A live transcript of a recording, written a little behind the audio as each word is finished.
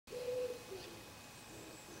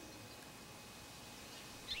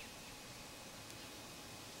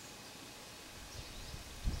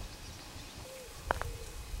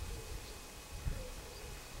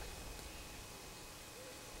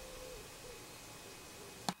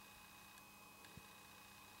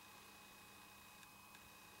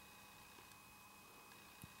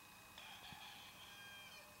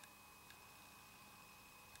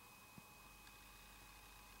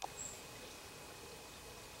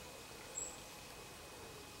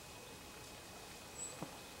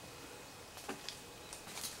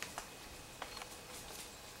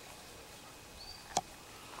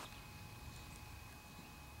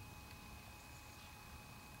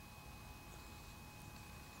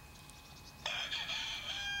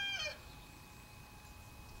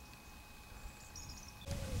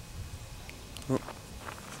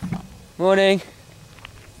Morning.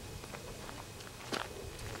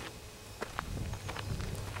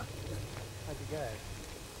 How's it going?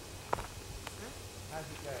 How's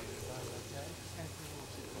it going?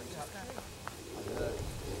 Okay?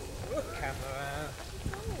 Camera,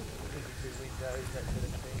 looking through windows, that sort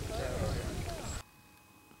of thing. Is that all right?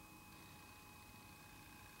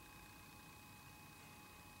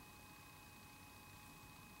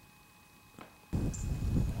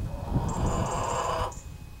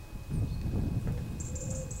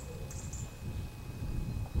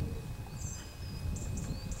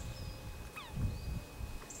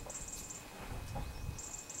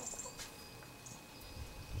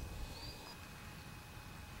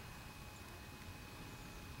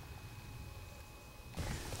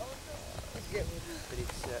 Yeah, but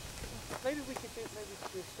it's maybe we could do a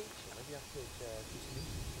feature. Maybe I could do some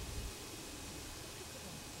interviews.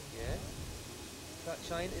 Yeah.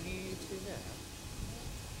 Shall I interview you two now?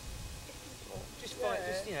 Just fine.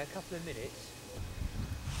 Just a couple of minutes.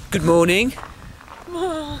 Good morning.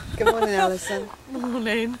 Good morning, Alison.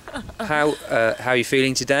 Morning. How are you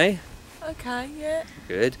feeling today? Okay, yeah.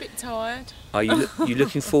 Good. Bit tired. Are you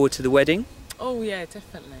looking forward to the wedding? Oh yeah,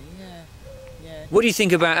 definitely. Yeah, yeah. What do you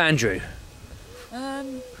think about Andrew?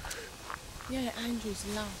 Yeah, Andrew's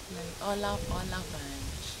lovely. I love Ange.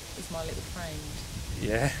 He's my little friend.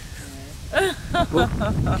 Yeah. Yeah. Well,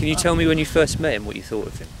 can you tell me when you first met him what you thought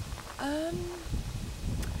of him?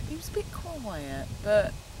 He was a bit quiet,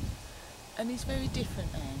 and he's very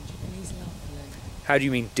different, Ange, and he's lovely. How do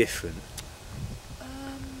you mean different?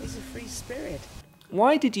 He's a free spirit.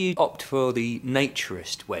 Why did you opt for the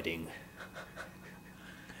naturist wedding?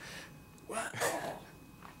 Well,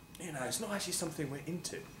 it's not actually something we're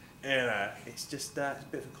into. It's just it's a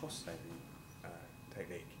bit of a cost saving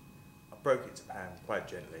technique. I broke it to Pam quite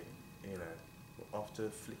gently, after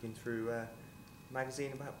flicking through a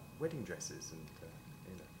magazine about wedding dresses and.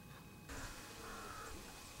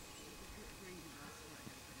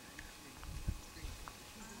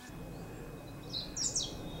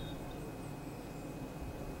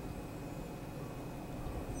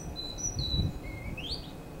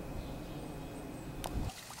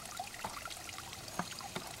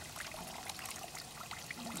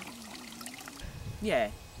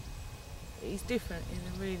 Yeah. He's different in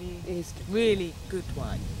a really good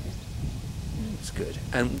way. That's good.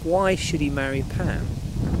 And why should he marry Pam?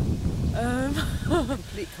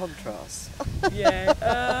 Complete contrast.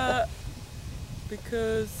 Yeah.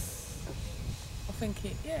 Because I think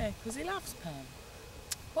because he loves Pam.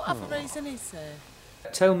 What other reason is there?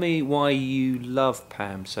 Tell me why you love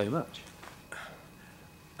Pam so much.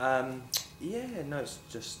 It's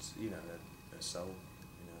just her soul,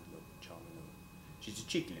 little charming little. She's a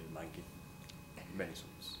cheeky little monkey, many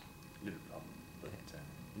sorts, little plum,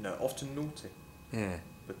 but often naughty. Yeah.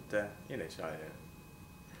 But so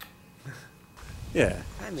Yeah.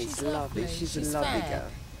 Pammy's She's lovely. lovely. She's She's a lovely fair.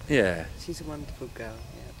 girl. Yeah. She's a wonderful girl.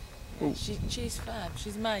 Yeah. Yeah, she's fab.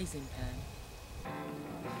 She's amazing, Pam.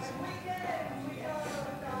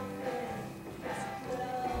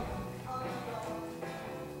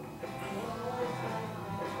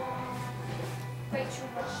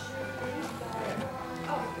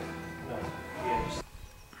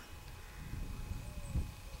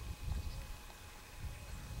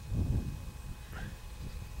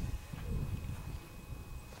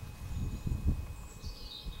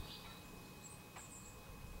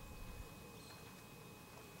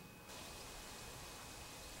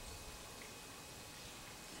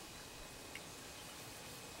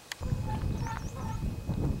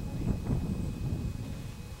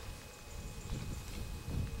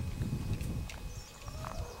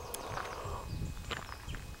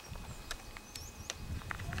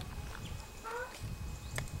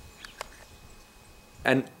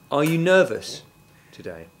 And are you nervous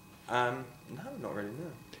today? No, not really.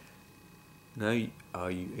 No. No.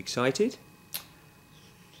 Are you excited?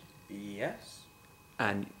 Yes.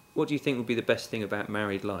 And what do you think would be the best thing about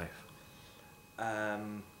married life?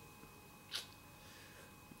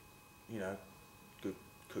 Good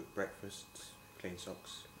cooked breakfasts, clean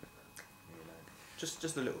socks. Just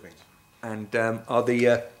the little things. And are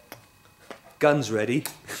the guns ready?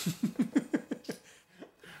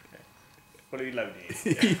 Fully loaded.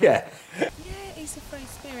 Yeah. Yeah, he's a free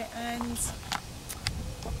spirit and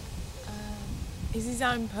he's his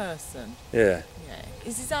own person. Yeah. Yeah,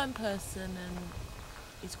 he's his own person and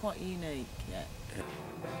he's quite unique, yeah.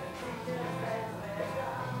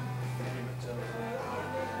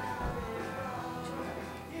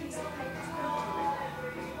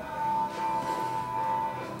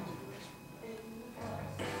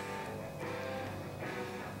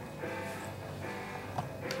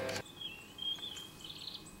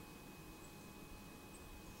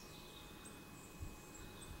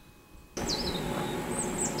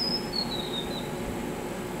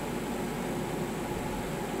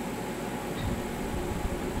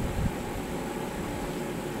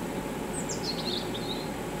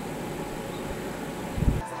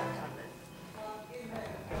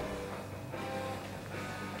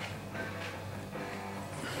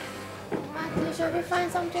 shall we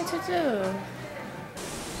find something to do?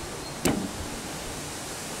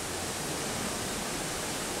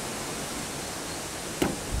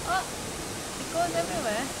 Oh, it goes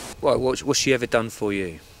everywhere. Well, what's she ever done for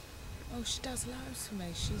you? Oh, she does loads for me.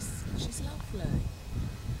 She's lovely.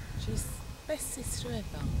 She's best sister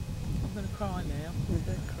ever. I'm going to cry now.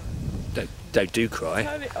 Do cry.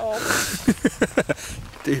 Turn it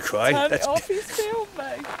off. Do cry. Turn That's it off, good. he's filmed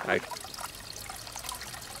me. Okay.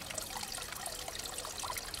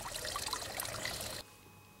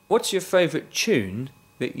 What's your favourite tune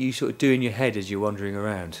that you sort of do in your head as you're wandering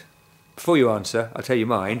around? Before you answer, I'll tell you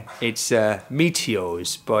mine. It's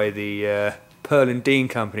Meteors by the Pearl and Dean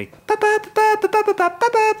Company.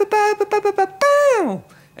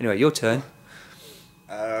 Anyway, your turn.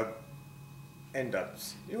 End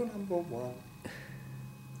ups. You're number one.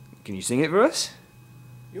 Can you sing it for us?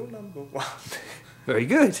 You're number one. Very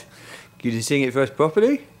good. Can you sing it for us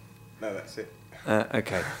properly? No, that's it.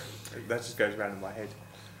 Okay. That just goes around in my head.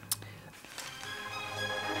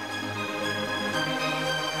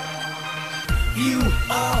 You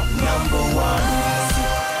are number one.